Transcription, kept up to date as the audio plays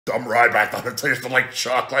Dumb Ryback thought it tasted like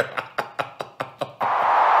chocolate.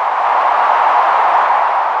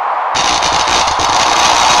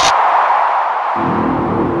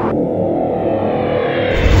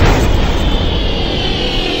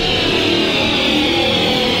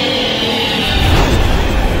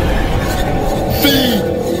 Feed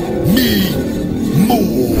me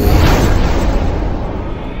more.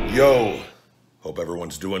 Yo, hope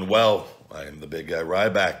everyone's doing well. I am the big guy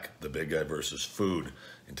Ryback, the big guy versus food.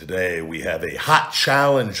 And today we have a hot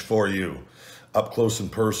challenge for you, up close and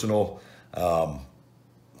personal. I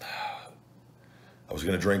was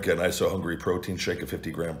going to drink an ISO Hungry protein shake, a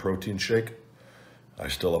 50-gram protein shake. I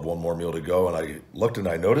still have one more meal to go, and I looked and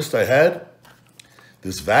I noticed I had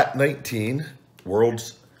this VAT 19,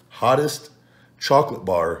 world's hottest chocolate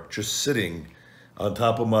bar, just sitting on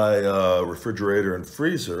top of my refrigerator and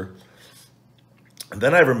freezer. And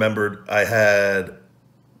then I remembered I had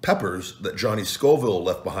peppers that Johnny Scoville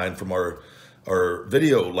left behind from our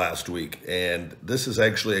video last week. And this is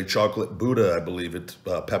actually a chocolate Buddha, I believe it's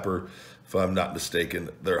pepper, if I'm not mistaken.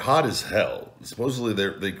 They're hot as hell. Supposedly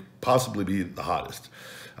they possibly be the hottest,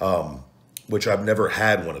 which I've never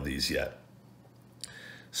had one of these yet.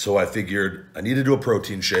 So I figured I need to do a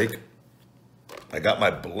protein shake. I got my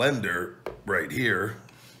blender right here.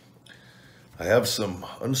 I have some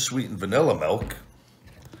unsweetened vanilla milk.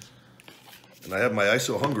 And I have my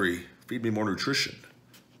ISO Hungry Feed Me More Nutrition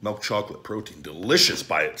milk chocolate protein. Delicious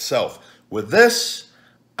by itself. With this,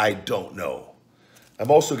 I don't know.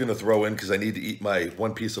 I'm also going to throw in, because I need to eat my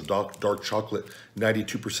one piece of dark chocolate,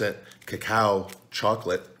 92% cacao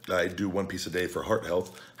chocolate. I do one piece a day for heart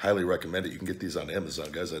health. Highly recommend it. You can get these on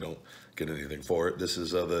Amazon, guys. I don't get anything for it. This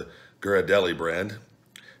is the Ghirardelli brand.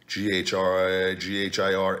 Ghirardelli.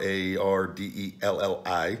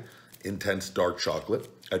 Intense dark chocolate.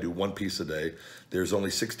 I do one piece a day. There's only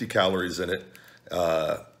 60 calories in it.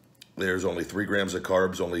 There's only 3 grams of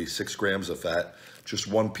carbs, only 6 grams of fat. Just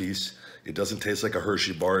one piece. It doesn't taste like a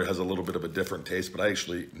Hershey bar. It has a little bit of a different taste, but I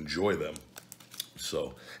actually enjoy them.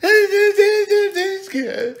 So,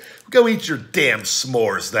 go eat your damn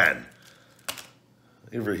s'mores then.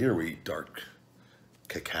 Over here we eat dark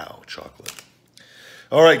cacao chocolate.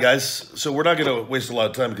 All right, guys. So we're not going to waste a lot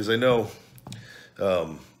of time, because I know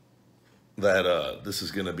that this is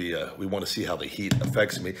going to be, we want to see how the heat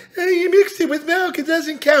affects me. Hey, you mixed it with milk. It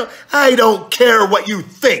doesn't count. I don't care what you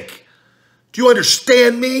think. Do you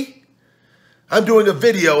understand me? I'm doing a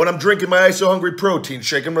video and I'm drinking my ISO Hungry protein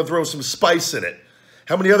shake. I'm going to throw some spice in it.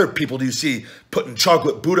 How many other people do you see putting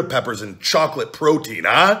chocolate Buddha peppers in chocolate protein,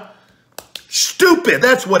 huh? Stupid,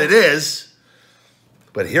 that's what it is.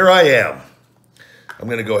 But here I am. I'm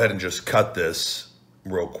going to go ahead and just cut this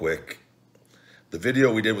real quick. The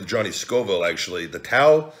video we did with Johnny Scoville, actually, the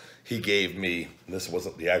towel he gave me, this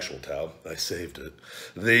wasn't the actual towel, I saved it,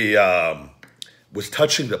 was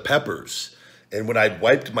touching the peppers. And when I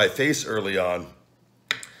wiped my face early on,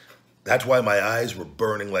 that's why my eyes were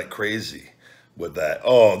burning like crazy with that.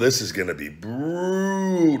 Oh, this is going to be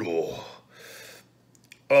brutal.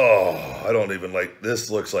 Oh, I don't even like, this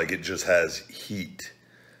looks like it just has heat.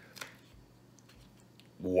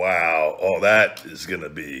 Wow. Oh, that is going to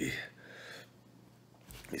be...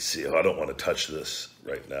 Let me see. I don't want to touch this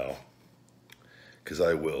right now, because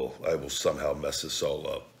I will somehow mess this all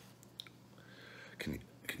up. Can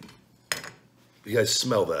you guys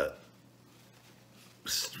smell that?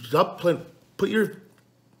 Stop playing. Put your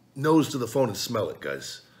nose to the phone and smell it,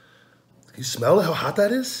 guys. Can you smell how hot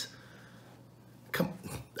that is? Come.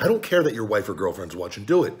 I don't care that your wife or girlfriend's watching.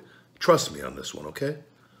 Do it. Trust me on this one, okay?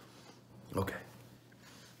 Okay.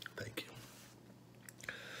 Thank you.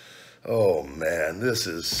 Oh, man, this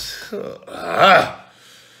is... I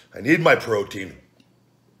need my protein.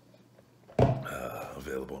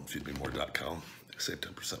 Available on feedmemore.com. Save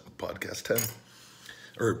 10% with Podcast 10.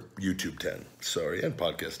 Or YouTube 10, sorry, and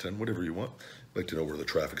Podcast 10, whatever you want. I'd like to know where the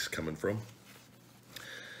traffic's coming from.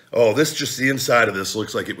 Oh, this, just the inside of this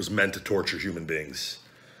looks like it was meant to torture human beings.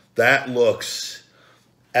 That looks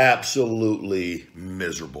absolutely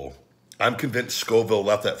miserable. I'm convinced Scoville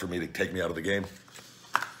left that for me to take me out of the game.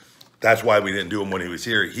 That's why we didn't do him when he was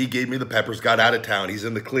here. He gave me the peppers, got out of town. He's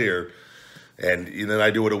in the clear. And then I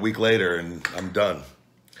do it a week later, and I'm done.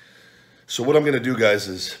 So what I'm going to do, guys,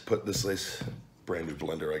 is put this nice brand new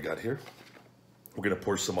blender I got here. We're going to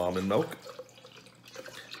pour some almond milk.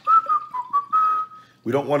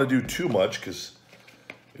 We don't want to do too much, because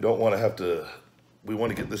we don't want to have to... We want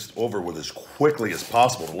to get this over with as quickly as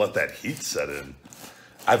possible to let that heat set in.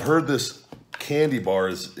 I've heard this candy bar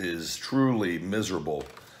is truly miserable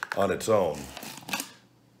on its own.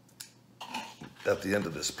 At the end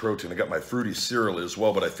of this protein, I got my fruity cereal as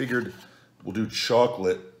well, but I figured we'll do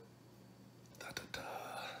chocolate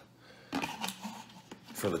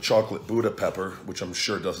for the chocolate Buddha pepper, which I'm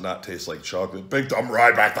sure does not taste like chocolate. Big dumb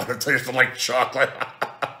Ryback thought it tasted like chocolate.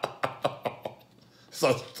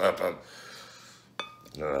 So stupid.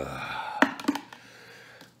 I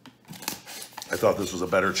thought this was a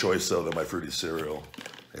better choice, though, than my fruity cereal.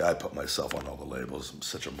 Yeah, I put myself on all the labels. I'm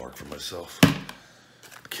such a mark for myself.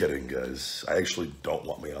 Kidding, guys. I actually don't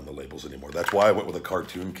want me on the labels anymore. That's why I went with a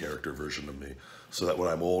cartoon character version of me, so that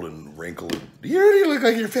when I'm old and wrinkled, you look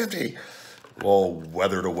like you're 50, all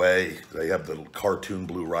weathered away, I have the cartoon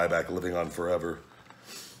blue Ryback living on forever.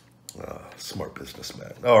 Smart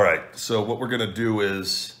businessman. All right, so what we're going to do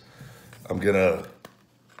is I'm going to,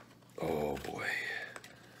 oh boy.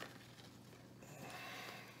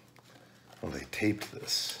 Oh, they taped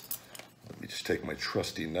this. Let me just take my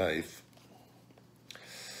trusty knife.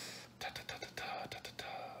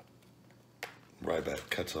 Ryback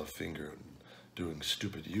cuts off finger doing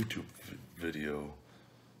stupid YouTube video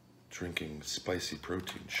drinking spicy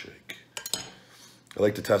protein shake. I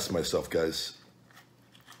like to test myself, guys.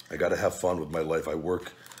 I got to have fun with my life. I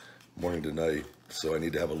work morning to night, so I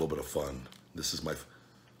need to have a little bit of fun. This is my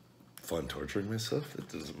fun torturing myself.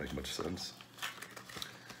 It doesn't make much sense.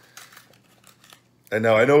 And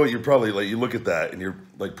now I know what you're probably like, you look at that and you're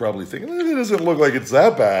like probably thinking, it doesn't look like it's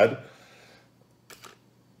that bad.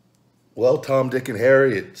 Well, Tom, Dick, and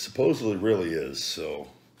Harry, it supposedly really is, so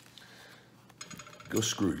go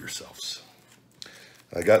screw yourselves.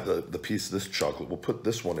 I got the piece of this chocolate. We'll put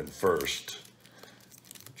this one in first,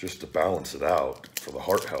 just to balance it out for the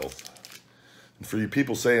heart health. And for you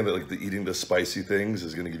people saying that like eating the spicy things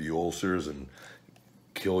is going to give you ulcers and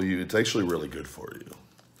kill you, it's actually really good for you.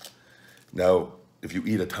 Now, if you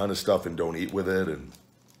eat a ton of stuff and don't eat with it, and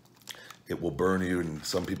it will burn you, and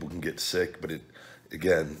some people can get sick, but it,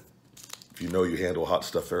 again, if you know you handle hot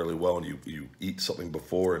stuff fairly well and you eat something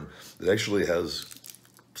before, and it actually has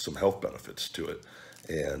some health benefits to it,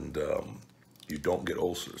 and you don't get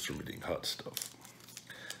ulcers from eating hot stuff.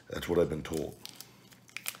 That's what I've been told.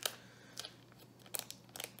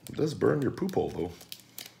 It does burn your poop hole, though.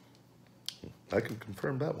 I can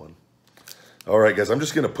confirm that one. All right, guys, I'm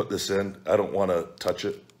just going to put this in. I don't want to touch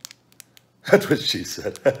it. That's what she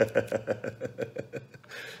said.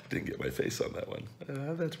 Didn't get my face on that one.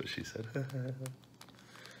 That's what she said.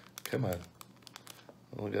 Come on.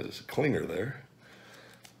 All I got is a clinger there.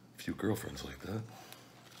 A few girlfriends like that.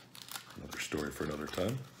 Another story for another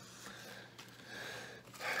time.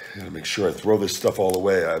 I gotta make sure I throw this stuff all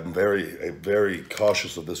away. I'm very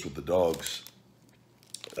cautious of this with the dogs.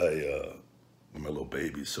 My little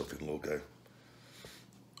baby, Sophie, the little guy.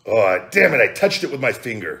 Oh, damn it, I touched it with my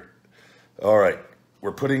finger. All right,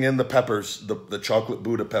 we're putting in the peppers, the chocolate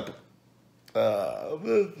Buddha pepper.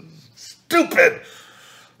 Stupid!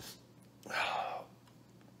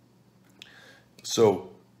 So,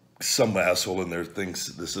 some asshole in there thinks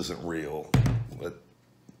this isn't real. But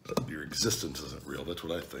your existence isn't real, that's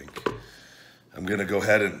what I think. I'm gonna go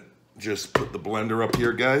ahead and just put the blender up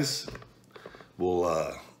here, guys.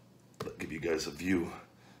 We'll give you guys a view.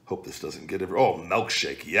 Hope this doesn't get every, oh,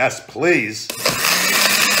 milkshake, yes, please.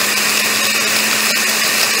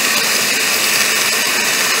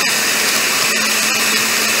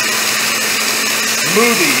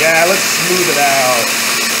 Smoothie, yeah, let's smooth it out.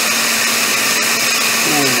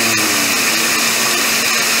 Ooh.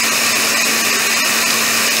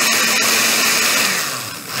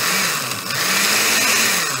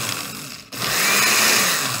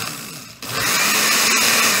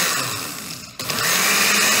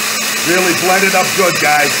 Really blend it up good,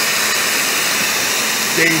 guys.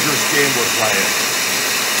 Dangerous game we're playing.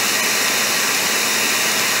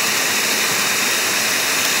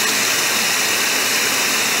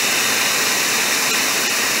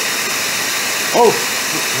 Oh,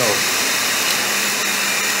 no.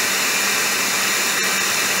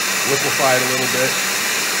 Liquefy it a little bit.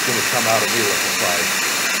 It's going to come out of me liquefied.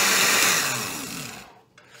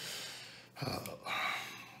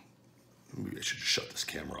 Maybe I should just shut this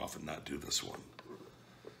camera off and not do this one.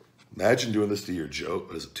 Imagine doing this to your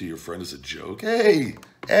to your friend as a joke. Hey,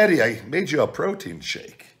 Eddie, I made you a protein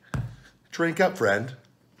shake. Drink up, friend.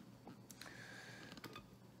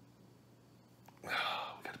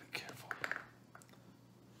 Oh, we gotta be careful.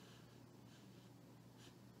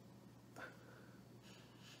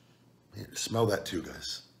 Man, smell that too,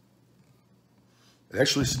 guys. It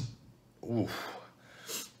actually, ooh.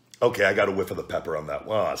 Okay, I got a whiff of the pepper on that.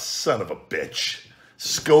 Oh, son of a bitch.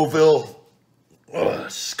 Scoville. Oh,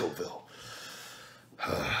 Scoville.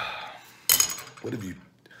 What have you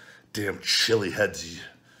damn chili heads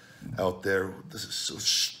out there? This is so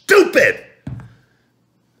stupid.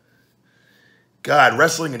 God,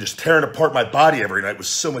 wrestling and just tearing apart my body every night was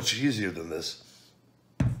so much easier than this.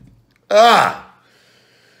 Ah,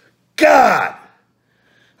 God.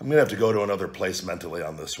 I'm going to have to go to another place mentally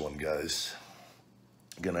on this one, guys.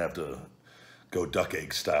 I'm going to have to go duck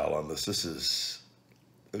egg style on this.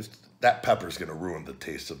 That pepper's going to ruin the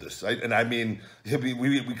taste of this. I mean,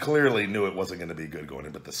 we clearly knew it wasn't going to be good going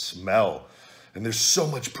in, but the smell, and there's so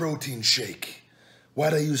much protein shake.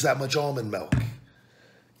 Why'd I use that much almond milk?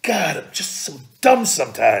 God, I'm just so dumb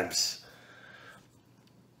sometimes.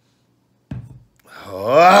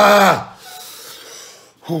 Ah!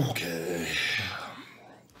 Okay.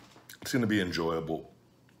 It's going to be enjoyable.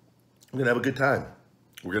 I'm going to have a good time.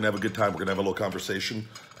 We're going to have a good time. We're going to have a little conversation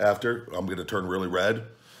after. I'm going to turn really red.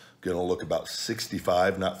 Going to look about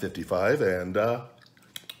 65, not 55. And I'm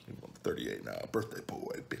 38 now. Birthday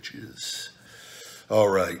boy, bitches. All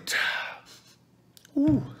right.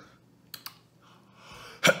 Ooh.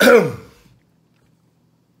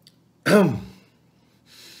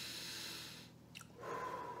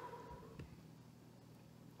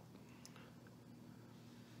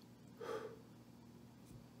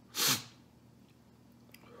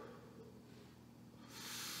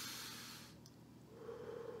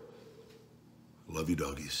 Love you,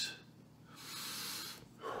 doggies.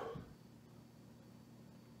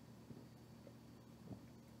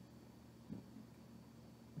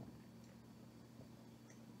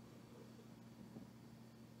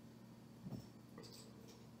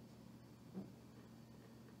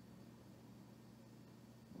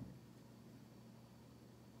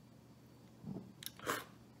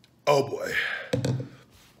 Oh boy.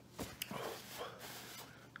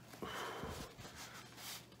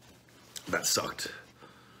 That sucked.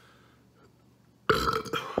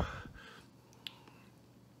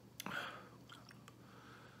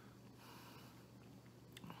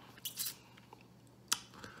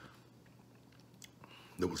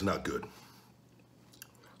 That was not good.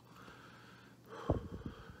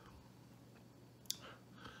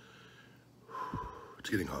 It's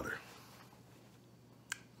getting hotter.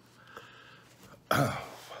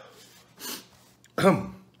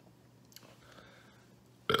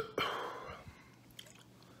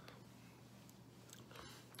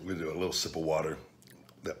 We're gonna do a little sip of water.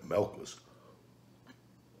 That milk was...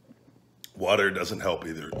 Water doesn't help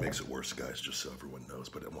either. It makes it worse, guys, just so everyone knows.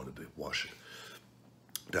 But I wanted to wash it.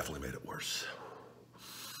 Definitely made it worse.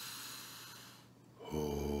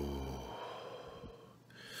 Oh.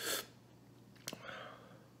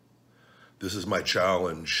 This is my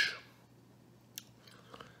challenge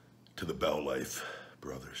to the Bell Life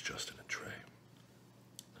brothers, Justin and Trey.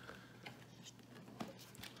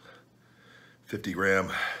 50 gram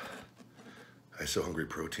I So Hungry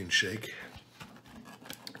protein shake.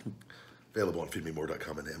 Available on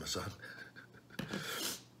feedmemore.com and Amazon.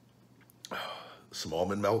 Some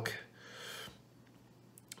almond milk.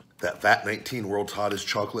 That VAT 19 World's Hottest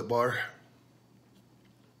chocolate bar.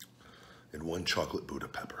 And 1 chocolate Buddha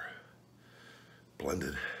pepper.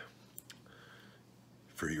 Blended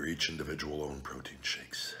for your each individual own protein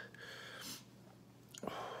shakes.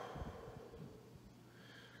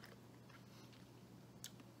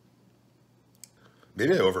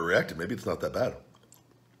 Maybe I overreacted. Maybe it's not that bad.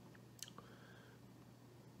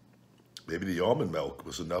 Maybe the almond milk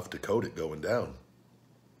was enough to coat it going down.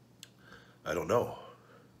 I don't know.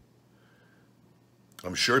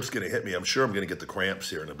 I'm sure it's going to hit me. I'm sure I'm going to get the cramps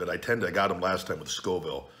here in a bit. I got them last time with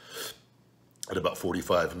Scoville at about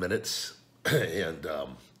 45 minutes. And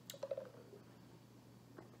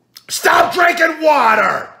stop drinking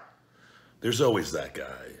water! There's always that guy.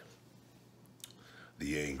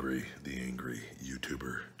 The angry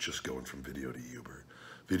YouTuber, just going from video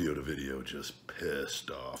to video, just pissed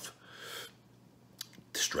off,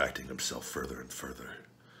 distracting himself further and further.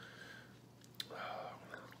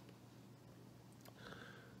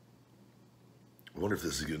 I wonder if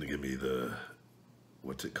this is going to give me the,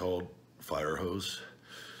 what's it called? Fire hose.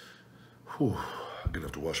 Whew, I'm going to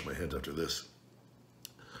have to wash my hands after this.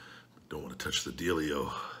 Don't want to touch the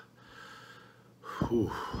dealio.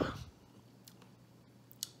 Whew.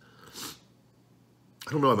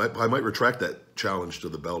 I don't know, I might retract that challenge to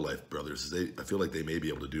the Bell Life brothers. I feel like they may be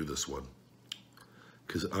able to do this one.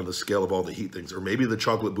 Because on the scale of all the heat things, or maybe the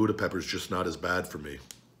chocolate Buddha pepper is just not as bad for me.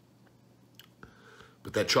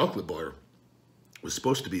 But that chocolate bar was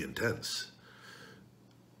supposed to be intense.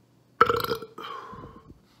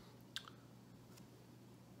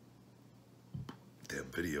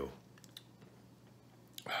 Damn video.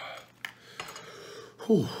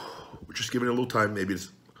 Whew. We're just giving it a little time. Maybe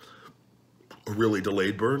it's a really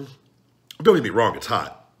delayed burn. Don't get me wrong, it's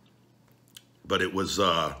hot. But it was,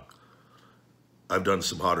 I've done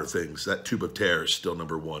some hotter things. That tube of tear is still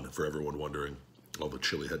 #1 for everyone wondering. All the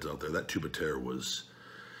chili heads out there. That tube of tear was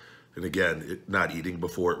And again, not eating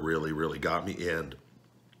before, it really, really got me. And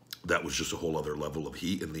that was just a whole other level of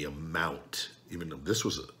heat, and the amount, even though this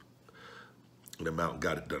was an amount,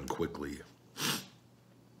 got it done quickly.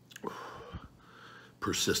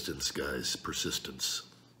 Persistence, guys, persistence.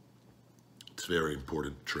 It's a very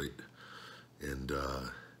important trait. And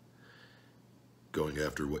going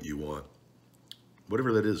after what you want,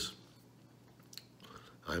 whatever that is.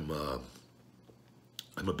 I'm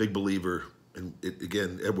a big believer in it.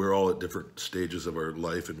 Again, we're all at different stages of our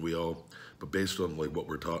life, and but based on like what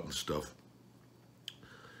we're taught and stuff,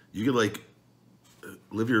 you could like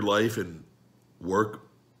live your life and work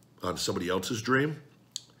on somebody else's dream,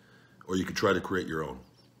 or you could try to create your own.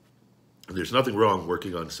 And there's nothing wrong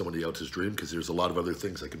working on somebody else's dream, because there's a lot of other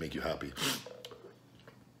things that can make you happy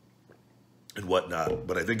and whatnot.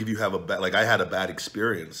 But I think if you have like I had a bad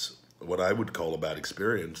experience, what I would call a bad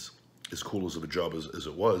experience, as cool as of a job as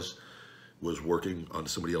it was working on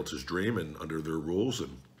somebody else's dream and under their rules,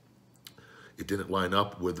 and it didn't line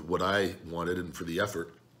up with what I wanted, and for the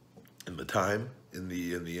effort and the time and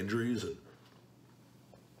the injuries, and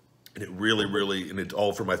it really, and it's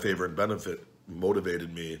all for my favor and benefit,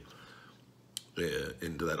 motivated me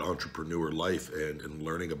into that entrepreneur life and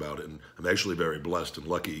learning about it. And I'm actually very blessed and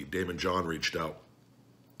lucky. Damon John reached out,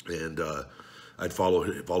 and I'd followed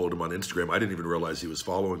him on Instagram. I didn't even realize he was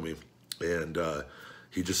following me, and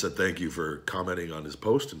he just said thank you for commenting on his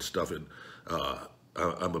post and stuff. And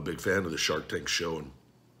I'm a big fan of the Shark Tank show and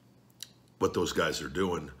what those guys are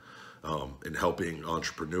doing in helping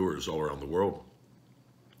entrepreneurs all around the world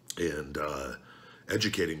and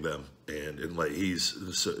educating them. And like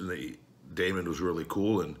Damon was really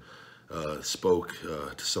cool, and spoke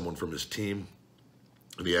to someone from his team,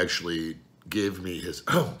 and he actually gave me his.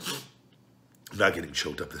 I'm not getting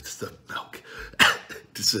choked up. That's the milk.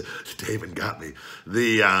 Damon got me.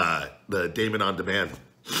 The Damon on Demand.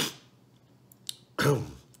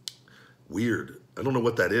 Weird. I don't know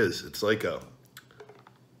what that is. It's like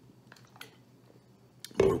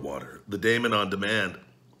more water. The Damon on Demand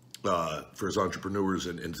for his entrepreneurs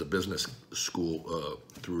and into business school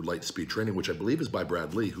through Light Speed Training, which I believe is by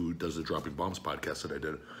Brad Lee, who does the Dropping Bombs podcast that I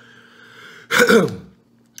did.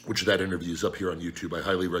 Which that interview is up here on YouTube. I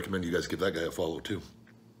highly recommend you guys give that guy a follow too.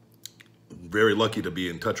 Very lucky to be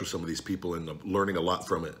in touch with some of these people and learning a lot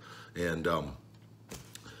from it. And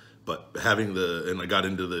but and I got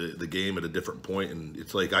into the game at a different point, and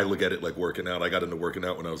it's like I look at it like working out. I got into working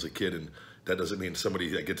out when I was a kid, and that doesn't mean somebody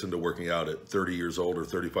that gets into working out at 30 years old or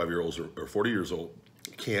 35 years old or 40 years old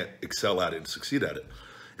can't excel at it and succeed at it.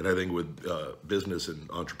 And I think with business and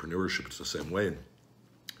entrepreneurship, it's the same way.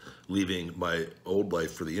 Leaving my old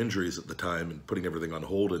life for the injuries at the time and putting everything on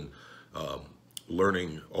hold and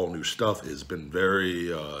learning all new stuff has been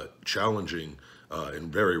very challenging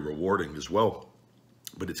and very rewarding as well.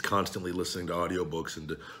 But it's constantly listening to audiobooks and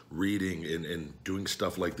to reading and doing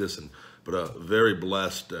stuff like this. But very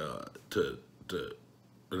blessed and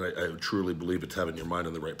I truly believe it's having your mind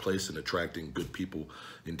in the right place and attracting good people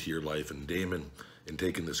into your life. And Damon, in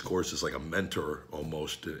taking this course, is like a mentor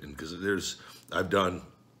almost. And because I've done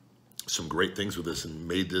some great things with this and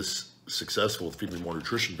made this successful with Feed Me More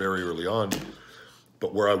Nutrition very early on.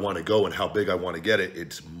 But where I want to go and how big I want to get it,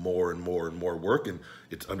 it's more and more and more work. And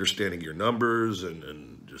it's understanding your numbers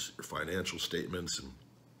and just your financial statements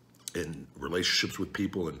and relationships with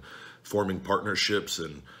people and forming partnerships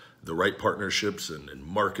and the right partnerships and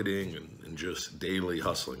marketing and just daily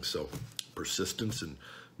hustling. So persistence and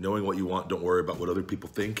knowing what you want. Don't worry about what other people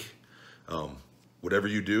think. Whatever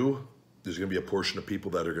you do, there's going to be a portion of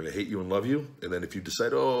people that are going to hate you and love you. And then if you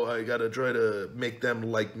decide, oh, I got to try to make them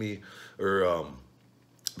like me, or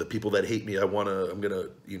the people that hate me, I'm going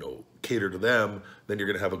to, cater to them, then you're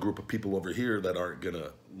going to have a group of people over here that aren't going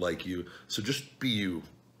to like you. So just be you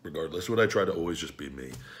regardless. What I try to always just be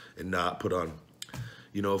me and not put on,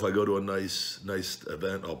 if I go to a nice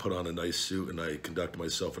event, I'll put on a nice suit and I conduct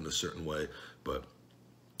myself in a certain way. But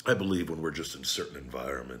I believe when we're just in certain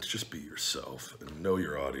environments, just be yourself and know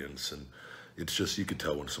your audience. And it's just, you can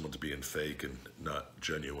tell when someone's being fake and not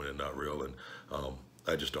genuine and not real. And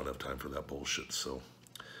I just don't have time for that bullshit. So,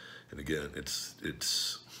 and again,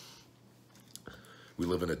 we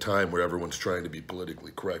live in a time where everyone's trying to be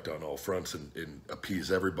politically correct on all fronts and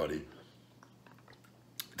appease everybody.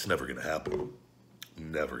 It's never going to happen.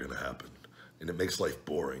 Never going to happen. And it makes life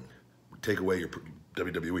boring. Take away your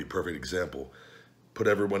WWE, perfect example. Put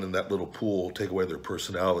everyone in that little pool, take away their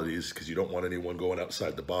personalities because you don't want anyone going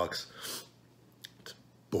outside the box. It's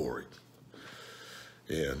boring.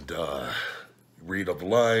 And read all the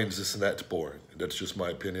lines, this and that's boring. And that's just my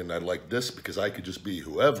opinion. I like this because I could just be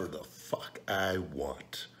whoever the fuck I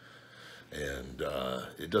want. And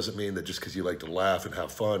it doesn't mean that just because you like to laugh and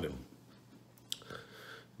have fun and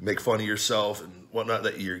make fun of yourself and whatnot,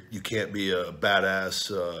 that you can't be a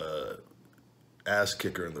badass ass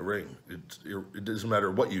kicker in the ring. It doesn't matter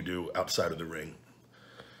what you do outside of the ring.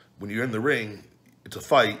 When you're in the ring, it's a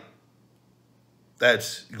fight.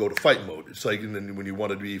 You go to fight mode. It's like, and then when you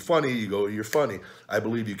want to be funny, you're funny. I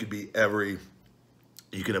believe you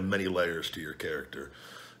can have many layers to your character.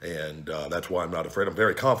 And that's why I'm not afraid. I'm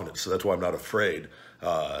very confident, so that's why I'm not afraid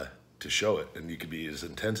to show it. And you can be as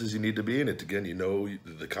intense as you need to be in it. Again, you know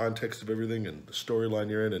the context of everything and the storyline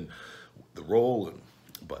you're in and the role.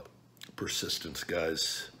 But persistence,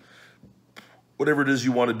 guys. Whatever it is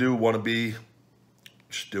you want to do, want to be,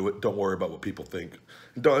 just do it. Don't worry about what people think.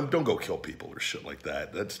 Don't go kill people or shit like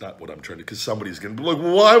that. That's not what I'm trying to, because somebody's going to be like,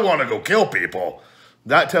 well, I want to go kill people.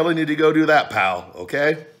 Not telling you to go do that, pal,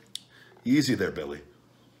 okay? Easy there, Billy.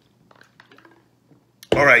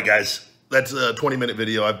 All right, guys. That's a 20-minute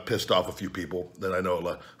video. I've pissed off a few people that I know a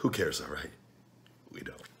lot. Who cares, all right? We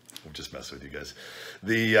don't. I'm just messing with you guys.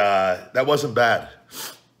 That wasn't bad.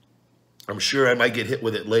 I'm sure I might get hit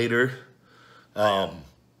with it later.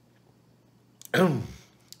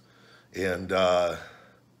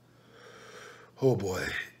 Oh boy,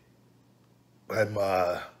 I'm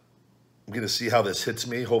gonna see how this hits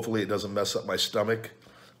me. Hopefully it doesn't mess up my stomach.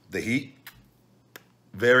 The heat,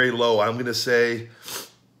 very low. I'm gonna say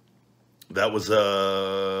that was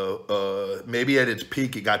maybe at its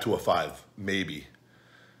peak it got to a 5, maybe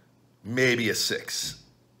a 6,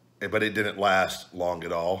 but it didn't last long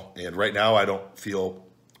at all. And right now I don't feel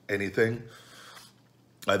anything.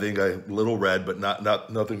 I think I'm a little red, but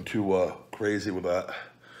nothing too crazy with that.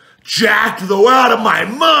 Jacked though out of my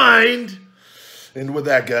mind. And with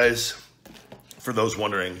that, guys, for those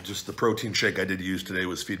wondering, just the protein shake I did use today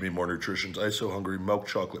was Feed Me More Nutrition's ISO Hungry Milk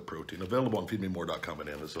Chocolate Protein, available on feedmemore.com and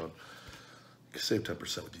Amazon. You can save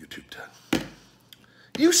 10% with YouTube 10.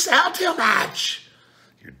 You sell too much.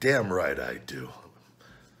 You're damn right I do.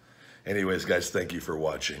 Anyways, guys, thank you for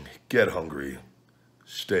watching. Get hungry.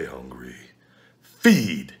 Stay hungry.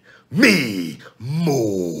 Feed me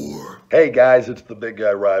more. Hey guys, it's the big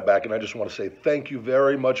guy Ryback, and I just want to say thank you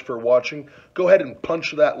very much for watching. Go ahead and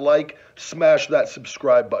punch that like, smash that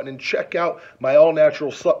subscribe button, and check out my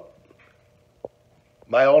all-natural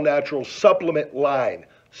supplement line.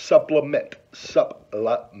 Supplement.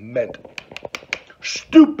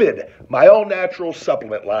 Stupid. My all-natural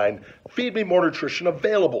supplement line. Feed Me More Nutrition,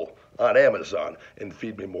 available on Amazon and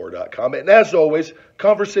feedmemore.com. And as always,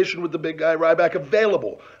 Conversation with the Big Guy Ryback,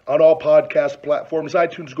 available on all podcast platforms,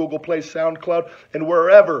 iTunes, Google Play, SoundCloud, and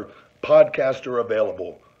wherever podcasts are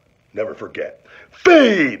available. Never forget,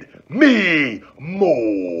 feed me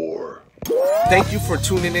more. Thank you for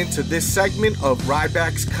tuning in to this segment of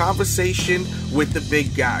Ryback's Conversation with the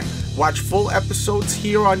Big Guy. Watch full episodes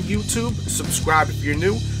here on YouTube. Subscribe if you're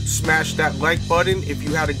new. Smash that like button if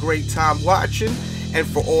you had a great time watching. And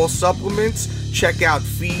for all supplements, check out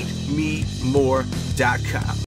feedmemore.com.